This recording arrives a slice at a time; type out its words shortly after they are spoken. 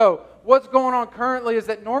what's going on currently is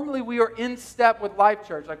that normally we are in step with Life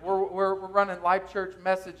Church. Like we're running Life Church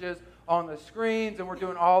messages on the screens, and we're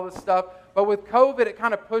doing all this stuff. But with COVID, it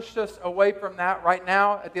kind of pushed us away from that. Right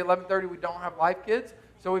now, at the 11:30, we don't have Life Kids.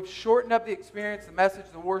 So we've shortened up the experience, the message,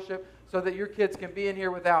 the worship, so that your kids can be in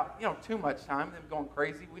here without, too much time, them going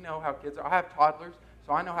crazy. We know how kids are. I have toddlers,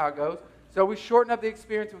 so I know how it goes. So we shortened up the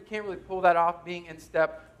experience. We can't really pull that off, being in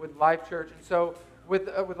step with Life Church. And so with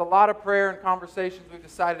a lot of prayer and conversations, we've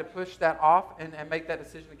decided to push that off and make that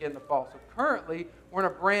decision again in the fall. So currently, we're in a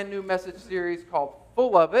brand new message series called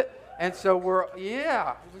Full of It. And so we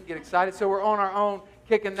can get excited. So we're on our own,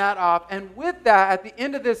 kicking that off. And with that, at the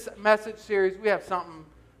end of this message series, we have something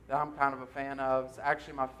that I'm kind of a fan of. It's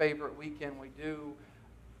actually my favorite weekend we do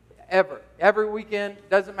ever. Every weekend,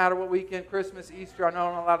 doesn't matter what weekend, Christmas, Easter, I know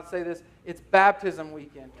I'm not allowed to say this, it's baptism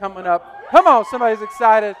weekend coming up. Come on, somebody's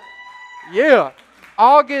excited. Yeah.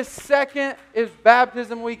 August 2nd is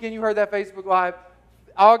baptism weekend. You heard that Facebook Live.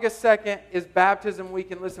 August 2nd is baptism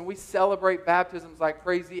weekend. Listen, we celebrate baptisms like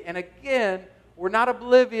crazy. And again, we're not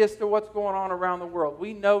oblivious to what's going on around the world.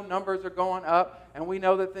 We know numbers are going up, and we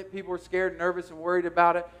know that people are scared, nervous, and worried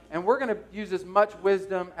about it. And we're going to use as much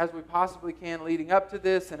wisdom as we possibly can leading up to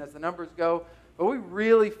this and as the numbers go. But we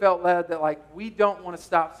really felt led that we don't want to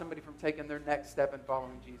stop somebody from taking their next step in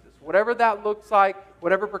following Jesus. Whatever that looks like,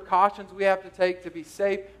 whatever precautions we have to take to be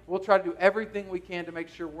safe, we'll try to do everything we can to make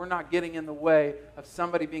sure we're not getting in the way of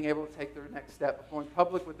somebody being able to take their next step of going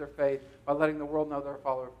public with their faith by letting the world know they're a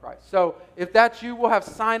follower of Christ. So if that's you, we'll have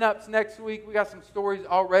sign-ups next week. We got some stories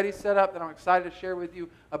already set up that I'm excited to share with you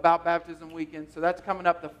about baptism weekend. So that's coming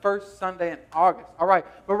up the first Sunday in August. All right,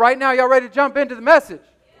 but right now, y'all ready to jump into the message?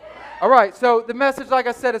 All right, so the message, like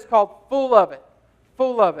I said, is called Full of It.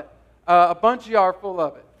 Full of It. A bunch of y'all are full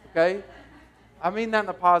of it, okay? I mean that in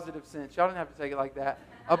the positive sense. Y'all didn't have to take it like that.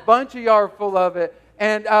 A bunch of y'all are full of it.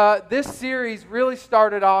 And this series really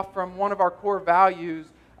started off from one of our core values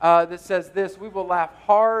that says this: we will laugh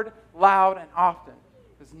hard, loud, and often,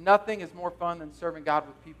 because nothing is more fun than serving God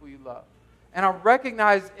with people you love. And I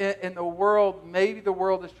recognize in the world, maybe the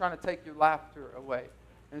world is trying to take your laughter away.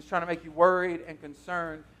 And it's trying to make you worried and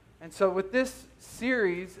concerned. And so with this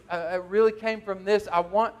series, it really came from this. I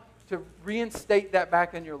want to reinstate that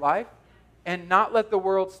back in your life and not let the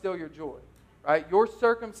world steal your joy. Right? Your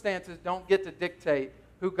circumstances don't get to dictate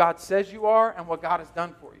who God says you are and what God has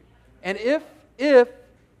done for you. And if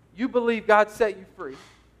you believe God set you free,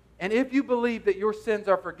 and if you believe that your sins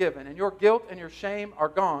are forgiven and your guilt and your shame are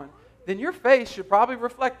gone, then your faith should probably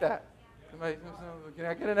reflect that. Somebody, can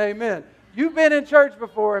I get an amen? You've been in church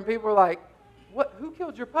before and people are like, "What? Who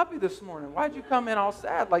killed your puppy this morning? Why'd you come in all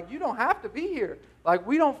sad?" You don't have to be here.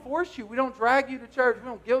 We don't force you. We don't drag you to church. We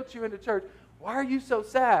don't guilt you into church. Why are you so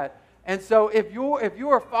sad? And so if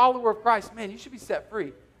you're a follower of Christ, man, you should be set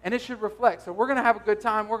free. And it should reflect. So we're going to have a good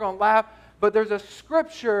time. We're going to laugh. But there's a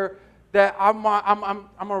scripture that I'm going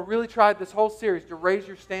to really try this whole series to raise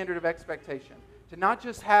your standard of expectation. To not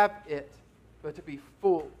just have it, but to be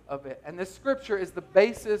full of it. And this scripture is the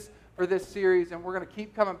basis for this series. And we're going to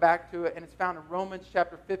keep coming back to it. And it's found in Romans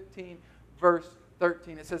chapter 15, verse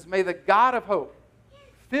 13. It says, "May the God of hope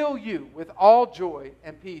fill you with all joy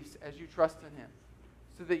and peace as you trust in Him,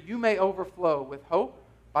 so that you may overflow with hope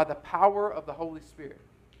by the power of the Holy Spirit."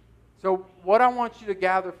 So what I want you to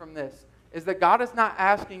gather from this is that God is not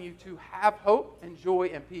asking you to have hope and joy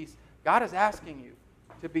and peace. God is asking you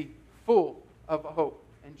to be full of hope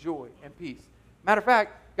and joy and peace. Matter of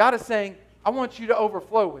fact, God is saying, I want you to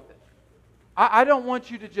overflow with it. I don't want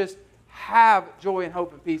you to just have joy and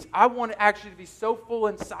hope and peace. I want it actually to be so full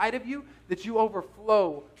inside of you that you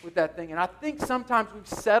overflow with that thing. And I think sometimes we've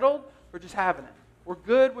settled for just having it. We're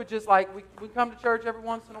good with just we come to church every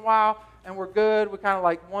once in a while and we're good. We kind of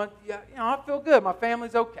I feel good. My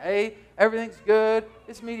family's okay. Everything's good.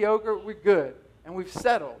 It's mediocre. We're good. And we've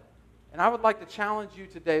settled. And I would like to challenge you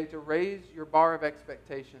today to raise your bar of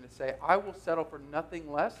expectation to say, I will settle for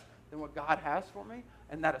nothing less than what God has for me,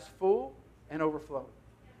 and that is full and overflowing.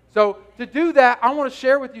 So to do that, I want to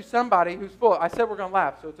share with you somebody who's full. I said we're going to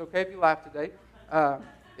laugh, so it's okay if you laugh today.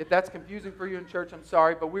 If that's confusing for you in church, I'm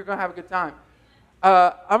sorry, but we're going to have a good time.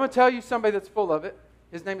 I'm going to tell you somebody that's full of it.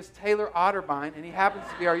 His name is Taylor Otterbein, and he happens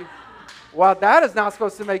to be Well, that is not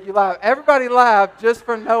supposed to make you laugh. Everybody laughed just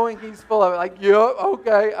for knowing he's full of it.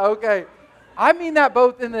 Okay. I mean that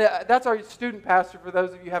both that's our student pastor for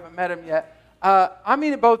those of you who haven't met him yet. I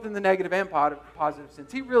mean it both in the negative and positive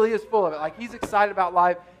sense. He really is full of it. He's excited about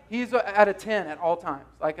life. He's at a 10 at all times.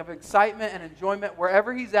 Of excitement and enjoyment.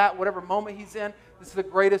 Wherever he's at, whatever moment he's in, this is the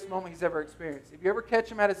greatest moment he's ever experienced. If you ever catch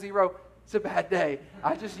him at a 0, it's a bad day.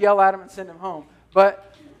 I just yell at him and send him home.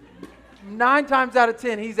 But 9 times out of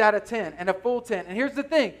 10, he's at a 10 and a full 10. And here's the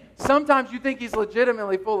thing. Sometimes you think he's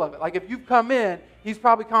legitimately full of it. Like if you've come in, he's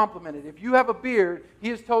probably complimented. If you have a beard, he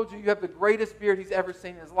has told you you have the greatest beard he's ever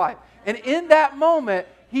seen in his life. And in that moment,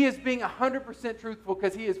 he is being 100% truthful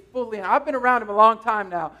because he is fully, and I've been around him a long time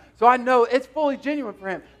now, so I know it's fully genuine for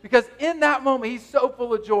him. Because in that moment, he's so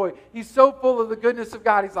full of joy. He's so full of the goodness of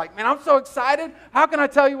God. He's like, man, I'm so excited. How can I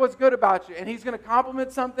tell you what's good about you? And he's going to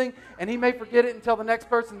compliment something, and he may forget it and tell the next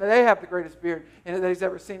person that they have the greatest beard that he's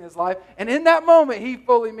ever seen in his life. And in that moment, he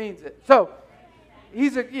fully means it. So,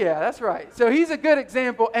 that's right. So he's a good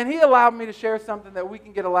example, and he allowed me to share something that we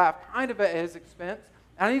can get a laugh kind of at his expense.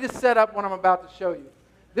 And I need to set up what I'm about to show you.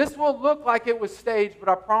 This will look like it was staged, but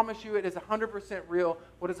I promise you it is 100% real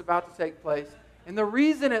what is about to take place. And the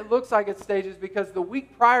reason it looks like it's staged is because the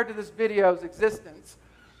week prior to this video's existence,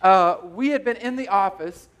 we had been in the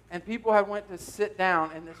office, and people had went to sit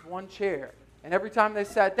down in this one chair. And every time they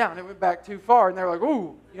sat down, it went back too far. And they're like, ooh, you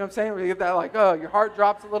know what I'm saying? We get that like, oh, your heart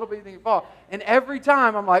drops a little bit, then you fall. And every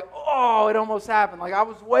time I'm like, oh, it almost happened. Like I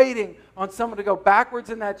was waiting on someone to go backwards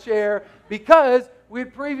in that chair because we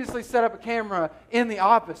had previously set up a camera in the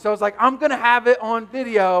office. So I was like, I'm going to have it on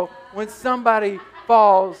video when somebody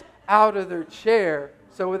falls out of their chair.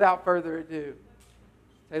 So without further ado,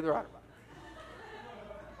 say the right about it.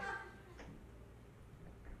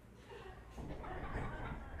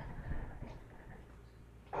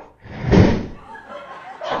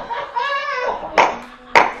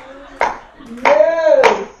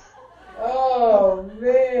 Yes! Oh,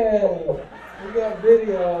 man. We got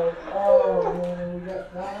video. Oh, man. We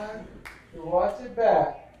got time to watch it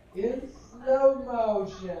back in slow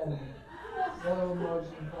motion. Slow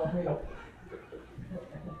motion for me.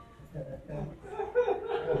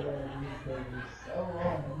 So long.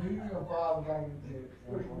 I knew you were going to fall back into it.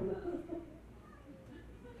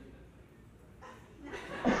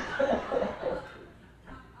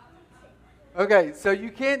 Okay, so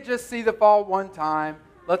you can't just see the fall one time.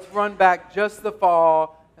 Let's run back just the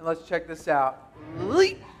fall, and let's check this out.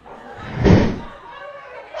 Leap!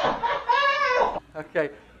 Okay,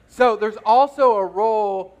 so there's also a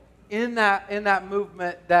role in that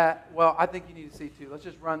movement that, well, I think you need to see too. Let's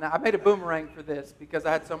just run that. I made a boomerang for this because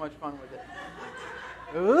I had so much fun with it.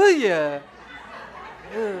 Oh, yeah.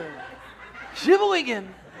 Shibbolegen.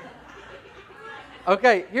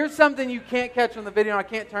 Okay, here's something you can't catch on the video, and I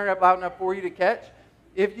can't turn it up loud enough for you to catch.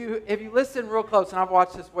 If you listen real close, and I've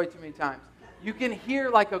watched this way too many times, you can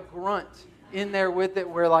hear like a grunt in there with it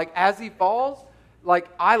where like as he falls, like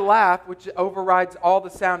I laugh, which overrides all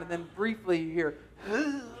the sound, and then briefly you hear,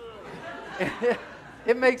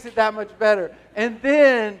 it makes it that much better. And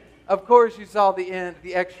then, of course, you saw the end,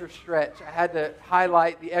 the extra stretch. I had to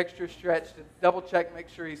highlight the extra stretch to double check, make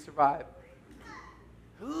sure he survived.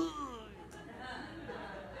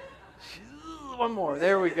 One more.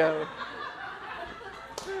 There we go.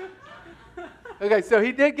 Okay, so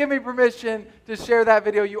he did give me permission to share that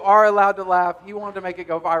video. You are allowed to laugh. He wanted to make it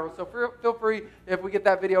go viral. So feel free, if we get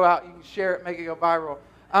that video out, you can share it, make it go viral.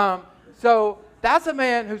 So that's a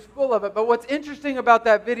man who's full of it. But what's interesting about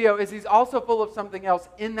that video is he's also full of something else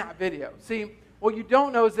in that video. See, what you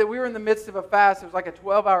don't know is that we were in the midst of a fast. It was like a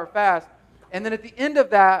 12-hour fast. And then at the end of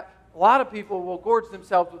that, a lot of people will gorge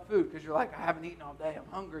themselves with food because you're like, I haven't eaten all day, I'm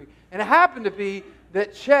hungry. And it happened to be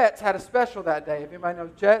that Chet's had a special that day. If anybody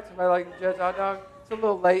knows Chet's, anybody like Chet's hot dog? It's a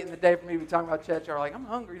little late in the day for me to be talking about Chet's. You're like, I'm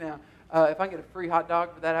hungry now. If I can get a free hot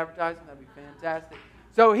dog for that advertising, that'd be fantastic.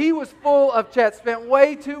 So he was full of Chet's, spent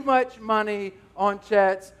way too much money on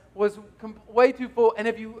Chet's, was way too full. And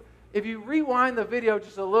if you rewind the video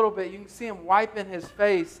just a little bit, you can see him wiping his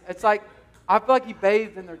face. It's like, I feel like he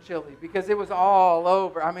bathed in their chili because it was all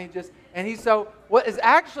over. I mean, what is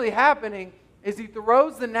actually happening is he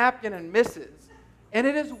throws the napkin and misses. And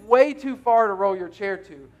it is way too far to roll your chair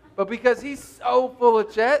to. But because he's so full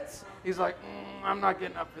of Chet's, he's like, I'm not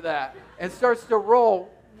getting up for that. And starts to roll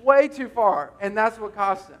way too far. And that's what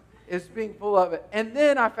cost him, is being full of it. And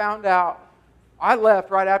then I found out, I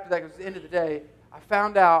left right after that because it was the end of the day. I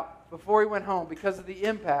found out before he went home, because of the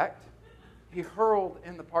impact, he hurled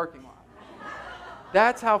in the parking lot.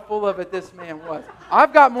 That's how full of it this man was.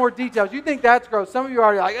 I've got more details. You think that's gross. Some of you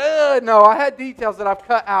are already like, no, I had details that I've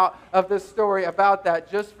cut out of this story about that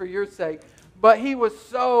just for your sake. But he was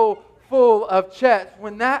so full of Chet's.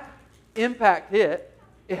 When that impact hit,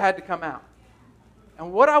 it had to come out.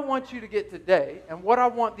 And what I want you to get today, and what I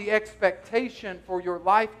want the expectation for your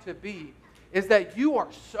life to be, is that you are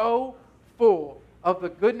so full of the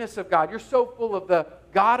goodness of God. You're so full of the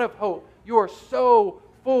God of hope. You are so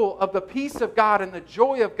full of the peace of God and the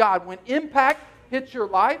joy of God. When impact hits your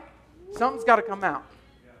life, something's got to come out.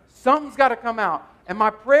 Something's got to come out. And my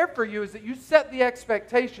prayer for you is that you set the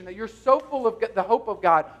expectation that you're so full of the hope of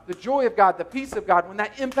God, the joy of God, the peace of God. When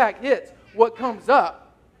that impact hits, what comes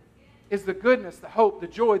up is the goodness, the hope, the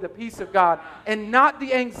joy, the peace of God, and not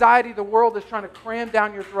the anxiety the world is trying to cram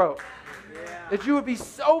down your throat. Yeah. That you would be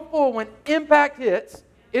so full when impact hits,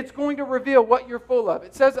 it's going to reveal what you're full of.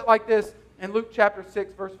 It says it like this in Luke chapter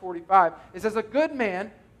 6, verse 45. It says, a good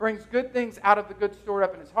man brings good things out of the good stored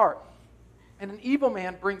up in his heart, and an evil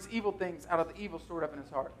man brings evil things out of the evil stored up in his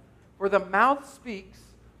heart. For the mouth speaks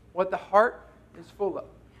what the heart is full of.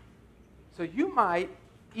 So you might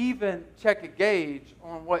even check a gauge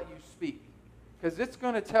on what you speak, because it's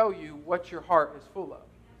going to tell you what your heart is full of.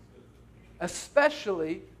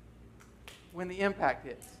 Especially when the impact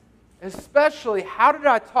hits. Especially, how did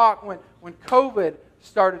I talk when COVID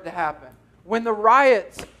started to happen? When the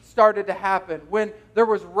riots started to happen, when there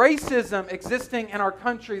was racism existing in our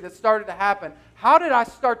country that started to happen, how did I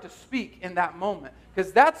start to speak in that moment?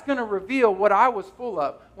 Because that's going to reveal what I was full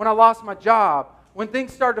of. When I lost my job, when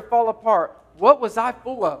things started to fall apart, what was I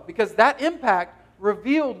full of? Because that impact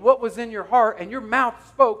revealed what was in your heart, and your mouth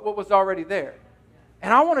spoke what was already there.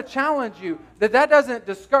 And I want to challenge you that doesn't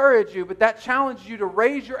discourage you, but that challenges you to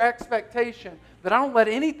raise your expectation, that I don't let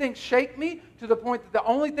anything shake me to the point that the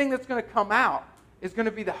only thing that's going to come out is going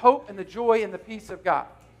to be the hope and the joy and the peace of God,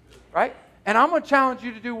 right? And I'm going to challenge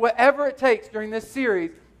you to do whatever it takes during this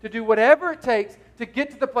series, to do whatever it takes to get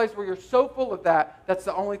to the place where you're so full of that's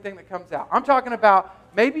the only thing that comes out. I'm talking about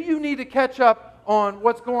maybe you need to catch up on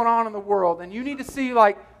what's going on in the world, and you need to see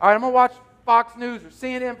like, all right, I'm going to watch Fox News or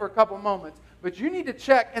CNN for a couple moments, but you need to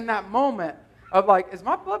check in that moment of like, is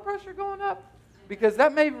my blood pressure going up? Because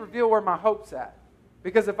that may reveal where my hope's at.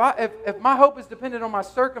 Because if my hope is dependent on my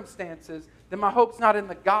circumstances, then my hope's not in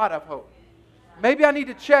the God of hope. Maybe I need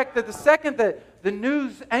to check that the second that the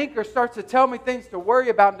news anchor starts to tell me things to worry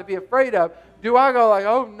about and to be afraid of, do I go like,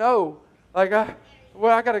 oh no, like I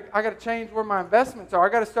gotta change where my investments are.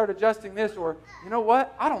 I gotta start adjusting this, or you know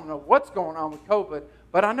what? I don't know what's going on with COVID,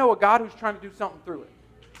 but I know a God who's trying to do something through it.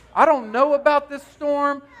 I don't know about this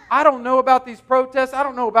storm. I don't know about these protests. I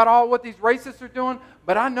don't know about all what these racists are doing,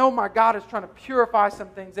 but I know my God is trying to purify some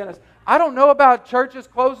things in us. I don't know about churches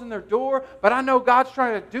closing their door, but I know God's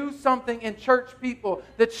trying to do something in church people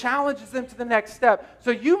that challenges them to the next step.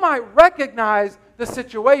 So you might recognize the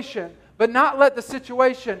situation, but not let the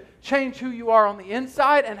situation change who you are on the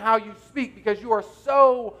inside and how you speak, because you are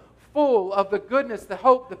so full of the goodness, the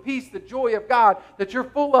hope, the peace, the joy of God that you're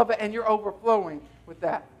full of it and you're overflowing with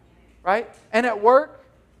that. Right? And at work,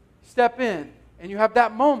 step in and you have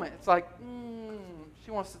that moment. It's like, she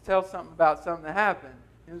wants to tell something about something that happened.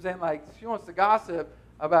 You know what I'm saying? Like, she wants to gossip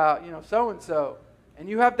about, so-and-so. And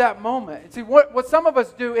you have that moment. And see, what some of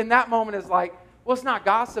us do in that moment is like, well, it's not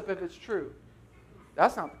gossip if it's true.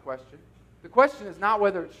 That's not the question. The question is not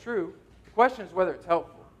whether it's true. The question is whether it's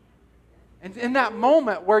helpful. And in that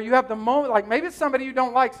moment where you have the moment, like maybe it's somebody you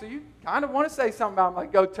don't like, so you kind of want to say something about them,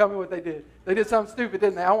 like, go tell me what they did. They did something stupid,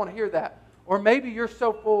 didn't they? I want to hear that. Or maybe you're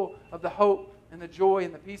so full of the hope and the joy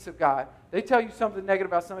and the peace of God. They tell you something negative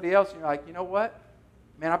about somebody else, and you're like, you know what?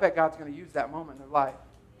 Man, I bet God's going to use that moment in their life.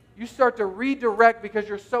 You start to redirect, because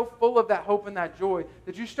you're so full of that hope and that joy,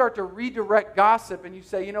 that you start to redirect gossip, and you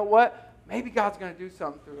say, you know what? Maybe God's going to do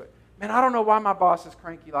something through it. Man, I don't know why my boss is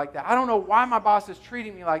cranky like that. I don't know why my boss is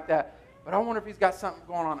treating me like that. But I wonder if he's got something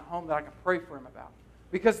going on at home that I can pray for him about.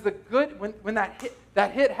 Because the good, when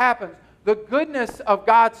that hit happens, the goodness of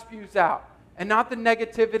God spews out. And not the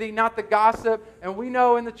negativity, not the gossip. And we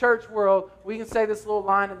know in the church world, we can say this little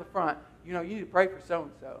line in the front. You need to pray for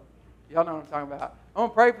so-and-so. Y'all know what I'm talking about. I'm going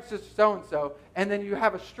to pray for sister so-and-so. And then you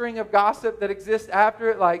have a string of gossip that exists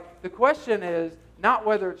after it. Like, the question is not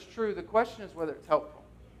whether it's true. The question is whether it's helpful.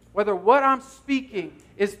 Whether what I'm speaking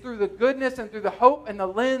is through the goodness and through the hope and the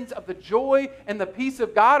lens of the joy and the peace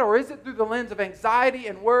of God, or is it through the lens of anxiety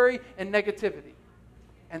and worry and negativity?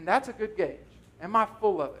 And that's a good gauge. Am I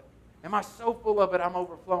full of it? Am I so full of it I'm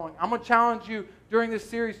overflowing? I'm going to challenge you during this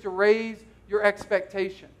series to raise your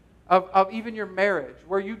expectation of even your marriage,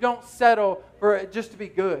 where you don't settle for it just to be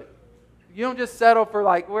good. You don't just settle for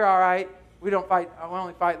like, we're all right. We don't fight. We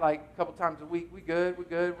only fight like a couple times a week. We good.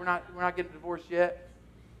 We're not getting divorced yet.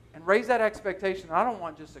 And raise that expectation. I don't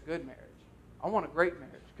want just a good marriage. I want a great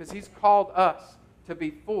marriage, because He's called us to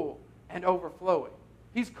be full and overflowing.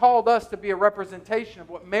 He's called us to be a representation of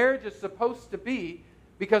what marriage is supposed to be,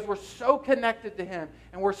 because we're so connected to Him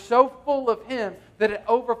and we're so full of Him that it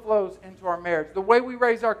overflows into our marriage. The way we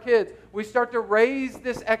raise our kids, we start to raise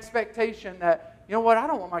this expectation that, you know what, I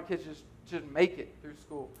don't want my kids just just make it through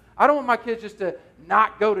school. I don't want my kids just to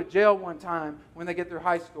not go to jail one time when they get through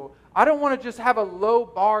high school. I don't want to just have a low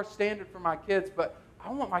bar standard for my kids, but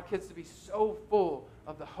I want my kids to be so full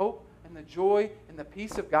of the hope and the joy and the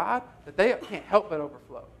peace of God that they can't help but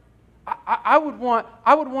overflow. I would want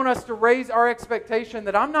us to raise our expectation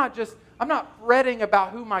that I'm not fretting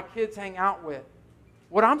about who my kids hang out with.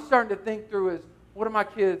 What I'm starting to think through is, what are my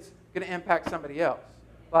kids going to impact somebody else?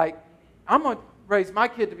 Like, I'm going to raise my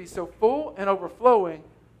kid to be so full and overflowing,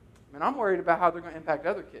 and I'm worried about how they're going to impact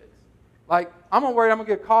other kids. Like, I'm going to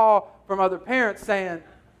get a call from other parents saying,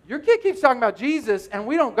 your kid keeps talking about Jesus, and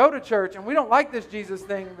we don't go to church, and we don't like this Jesus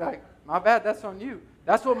thing. Like, my bad, that's on you.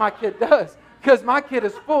 That's what my kid does, because my kid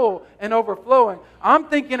is full and overflowing. I'm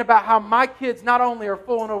thinking about how my kids not only are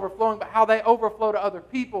full and overflowing, but how they overflow to other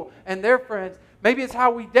people and their friends. Maybe it's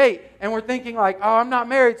how we date, and we're thinking like, oh, I'm not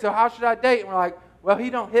married, so how should I date? And we're like, well, he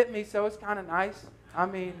don't hit me, so it's kind of nice. I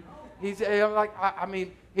mean, he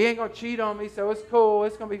ain't going to cheat on me, so it's cool,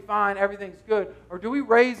 it's going to be fine, everything's good. Or do we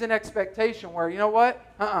raise an expectation where, you know what?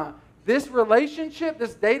 This relationship,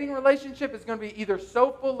 this dating relationship is going to be either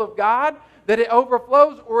so full of God that it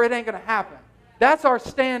overflows, or it ain't going to happen. That's our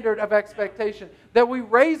standard of expectation, that we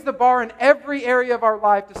raise the bar in every area of our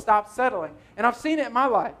life to stop settling. And I've seen it in my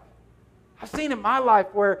life. I've seen in my life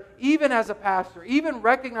where even as a pastor, even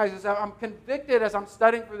recognizes that I'm convicted as I'm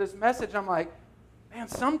studying for this message, I'm like, man,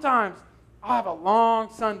 sometimes I'll have a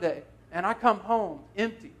long Sunday and I come home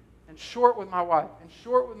empty and short with my wife and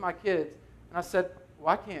short with my kids. And I said,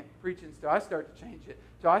 well, I can't preach until I start to change it.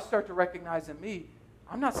 So I start to recognize in me,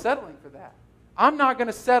 I'm not settling for that. I'm not going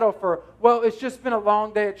to settle for, well, it's just been a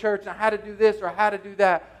long day at church and I had to do this or I had to do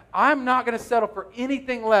that. I'm not going to settle for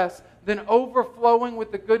anything less than overflowing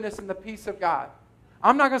with the goodness and the peace of God.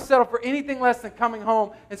 I'm not going to settle for anything less than coming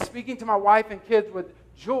home and speaking to my wife and kids with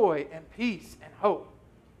joy and peace and hope.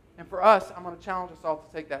 And for us, I'm going to challenge us all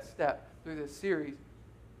to take that step through this series.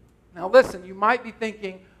 Now listen, you might be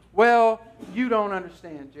thinking, well, you don't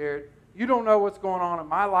understand, Jared. You don't know what's going on in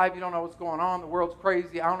my life. You don't know what's going on. The world's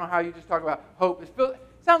crazy. I don't know how you just talk about hope. It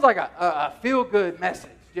sounds like a feel-good message,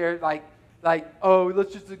 Jared. Like, oh,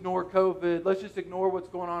 let's just ignore COVID. Let's just ignore what's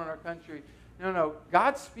going on in our country. No.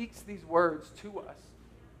 God speaks these words to us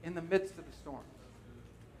in the midst of the storms.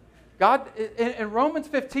 God, in Romans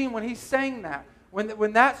 15, when he's saying that,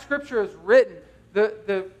 when that scripture is written,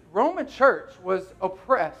 the Roman church was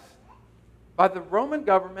oppressed by the Roman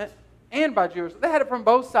government and by Jewish. They had it from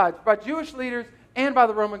both sides, by Jewish leaders and by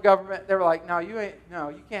the Roman government. They were like, no, you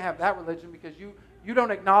can't have that religion because you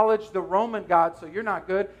don't acknowledge the Roman God, so you're not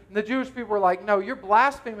good. And the Jewish people were like, no, you're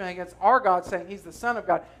blaspheming against our God, saying he's the Son of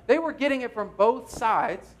God. They were getting it from both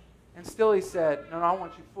sides, and still he said, no, I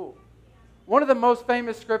want you full. One of the most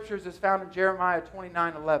famous scriptures is found in Jeremiah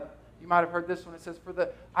 29:11. You might have heard this one. It says,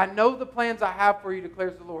 I know the plans I have for you,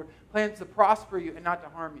 declares the Lord. Plans to prosper you and not to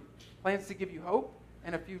harm you. Plans to give you hope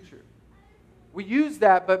and a future. We use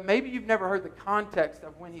that, but maybe you've never heard the context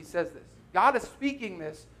of when he says this. God is speaking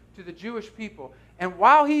this to the Jewish people. And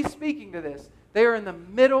while he's speaking to this, they are in the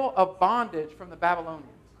middle of bondage from the Babylonians.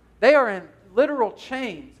 They are in literal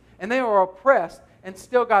chains, and they are oppressed, and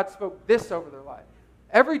still God spoke this over their life.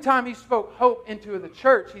 Every time he spoke hope into the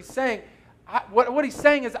church, he's saying, what he's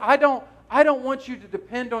saying is, I don't want you to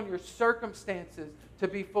depend on your circumstances to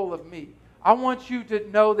be full of me. I want you to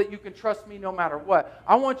know that you can trust me no matter what.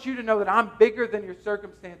 I want you to know that I'm bigger than your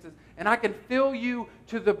circumstances, and I can fill you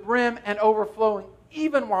to the brim and overflowing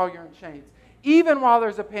even while you're in chains, even while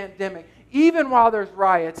there's a pandemic, even while there's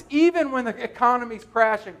riots, even when the economy's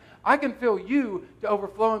crashing. I can fill you to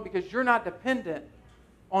overflowing because you're not dependent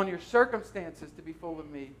on your circumstances to be full of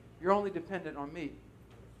me. You're only dependent on me.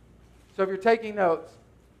 So if you're taking notes,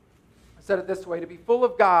 I said it this way: to be full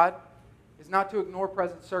of God is not to ignore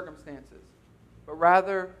present circumstances, but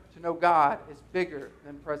rather to know God is bigger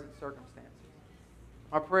than present circumstances.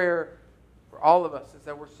 My prayer for all of us is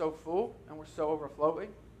that we're so full and we're so overflowing,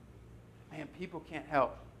 man, people can't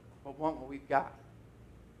help but want what we've got.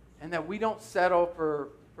 And that we don't settle for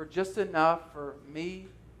just enough for me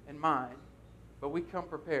and mine, but we come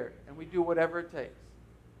prepared and we do whatever it takes.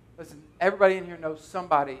 Listen, everybody in here knows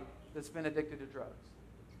somebody that's been addicted to drugs.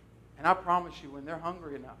 And I promise you, when they're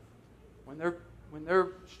hungry enough, when they're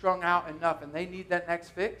strung out enough and they need that next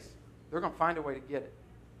fix, they're going to find a way to get it.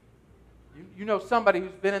 You know somebody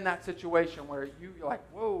who's been in that situation where you're like,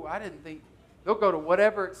 whoa, I didn't think. They'll go to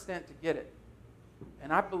whatever extent to get it.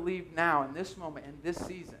 And I believe now, in this moment, in this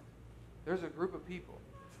season, there's a group of people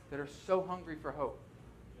that are so hungry for hope.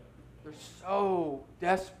 They're so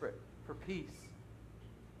desperate for peace.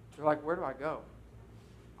 They're like, where do I go?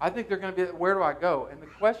 I think they're going to be, where do I go? And the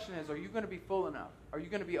question is, are you going to be full enough? Are you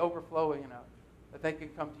going to be overflowing enough that they can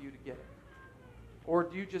come to you to get it? Or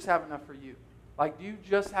do you just have enough for you? Like, do you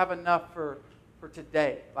just have enough for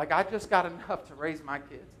today? Like, I just got enough to raise my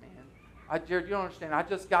kids, man. Jared, you don't understand. I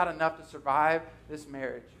just got enough to survive this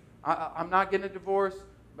marriage. I'm not getting a divorce,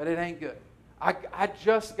 but it ain't good. I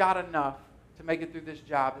just got enough to make it through this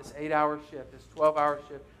job, this 8-hour shift, this 12-hour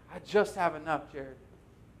shift. I just have enough, Jared.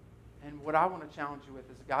 And what I want to challenge you with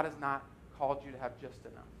is God has not called you to have just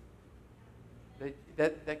enough.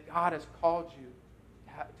 That God has called you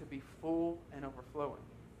to be full and overflowing.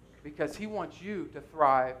 Because He wants you to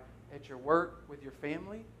thrive at your work, with your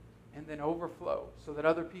family, and then overflow so that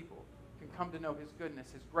other people can come to know His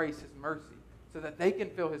goodness, His grace, His mercy, so that they can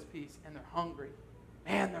feel His peace and they're hungry.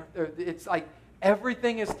 Man, it's like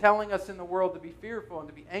everything is telling us in the world to be fearful and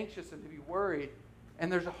to be anxious and to be worried.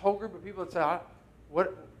 And there's a whole group of people that say,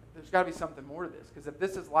 there's got to be something more to this. Because if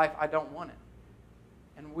this is life, I don't want it.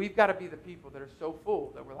 And we've got to be the people that are so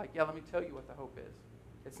full that we're like, yeah, let me tell you what the hope is.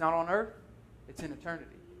 It's not on earth. It's in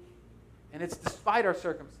eternity. And it's despite our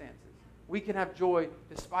circumstances. We can have joy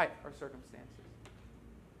despite our circumstances.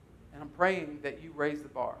 And I'm praying that you raise the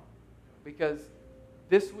bar. Because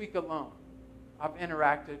this week alone, I've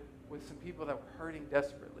interacted with some people that were hurting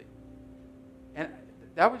desperately. And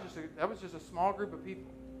that was just a small group of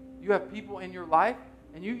people. You have people in your life,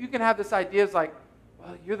 and you can have this idea it's like,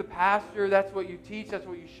 well, you're the pastor, that's what you teach, that's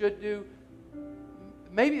what you should do.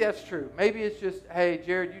 Maybe that's true. Maybe it's just, hey,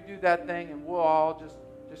 Jared, you do that thing, and we'll all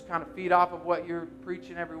just kind of feed off of what you're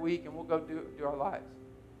preaching every week, and we'll go do our lives.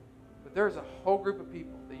 But there's a whole group of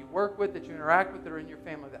people that you work with, that you interact with, that are in your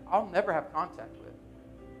family that I'll never have contact with.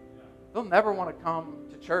 They'll never want to come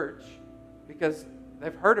to church because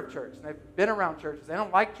they've heard of church and they've been around churches. They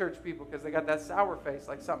don't like church people because they got that sour face,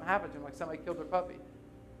 like something happened to them, like somebody killed their puppy.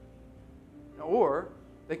 Or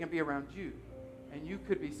they can be around you, and you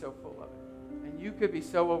could be so full of it, and you could be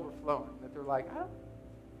so overflowing that they're like,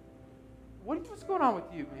 what's going on with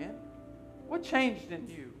you, man? What changed in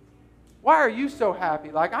you? Why are you so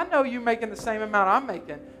happy? Like, I know you're making the same amount I'm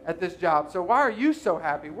making at this job, so why are you so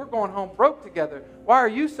happy? We're going home broke together. Why are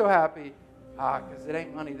you so happy? Because it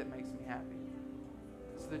ain't money that makes me happy.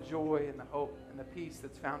 It's the joy and the hope and the peace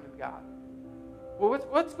that's found in God. Well,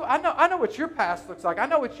 I know what your past looks like. I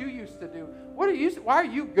know what you used to do. Why are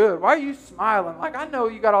you good? Why are you smiling? Like, I know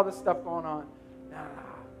you got all this stuff going on. Nah,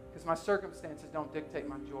 because my circumstances don't dictate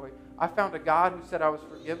my joy. I found a God who said I was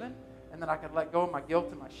forgiven, and that I could let go of my guilt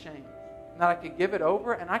and my shame. And that I could give it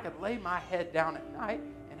over, and I could lay my head down at night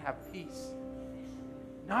and have peace.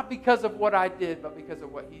 Not because of what I did, but because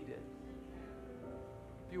of what He did.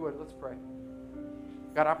 If you would, let's pray.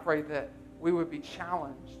 God, I pray that we would be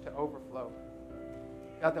challenged to overflow.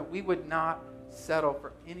 God, that we would not settle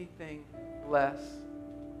for anything less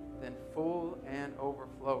than full and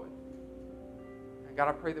overflowing. And God,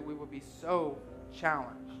 I pray that we would be so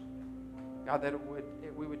challenged, God, that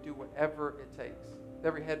we would do whatever it takes. With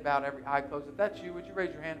every head bowed, every eye closed. If that's you, would you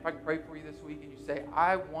raise your hand if I can pray for you this week and you say,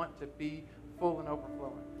 I want to be full and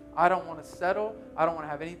overflowing. I don't want to settle. I don't want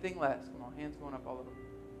to have anything less. Come on, hands going up all over.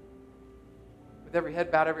 With every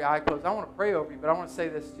head bowed, every eye closed, I want to pray over you, but I want to say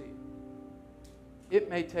this to you. It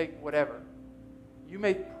may take whatever. You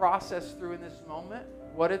may process through in this moment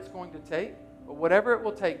what it's going to take, but whatever it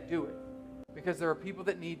will take, do it. Because there are people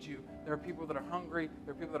that need you. There are people that are hungry.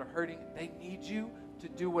 There are people that are hurting. They need you to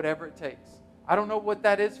do whatever it takes. I don't know what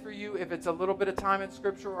that is for you, if it's a little bit of time in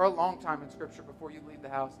Scripture or a long time in Scripture before you leave the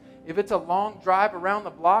house. If it's a long drive around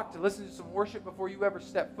the block to listen to some worship before you ever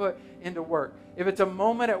step foot into work. If it's a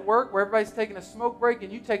moment at work where everybody's taking a smoke break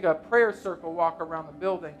and you take a prayer circle walk around the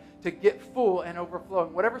building to get full and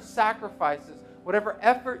overflowing. Whatever sacrifices, whatever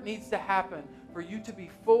effort needs to happen for you to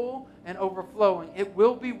be full and overflowing, it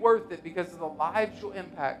will be worth it because of the lives you'll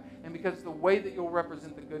impact and because of the way that you'll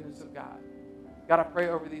represent the goodness of God. God, I pray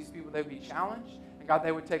over these people they would be challenged, and God,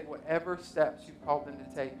 they would take whatever steps you've called them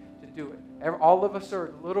to take to do it. All of us are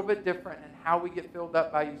a little bit different in how we get filled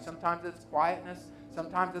up by you. Sometimes it's quietness.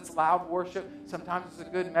 Sometimes it's loud worship. Sometimes it's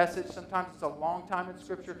a good message. Sometimes it's a long time in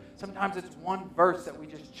Scripture. Sometimes it's one verse that we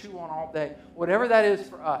just chew on all day. Whatever that is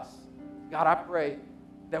for us, God, I pray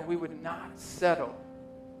that we would not settle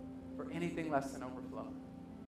for anything less than overflow.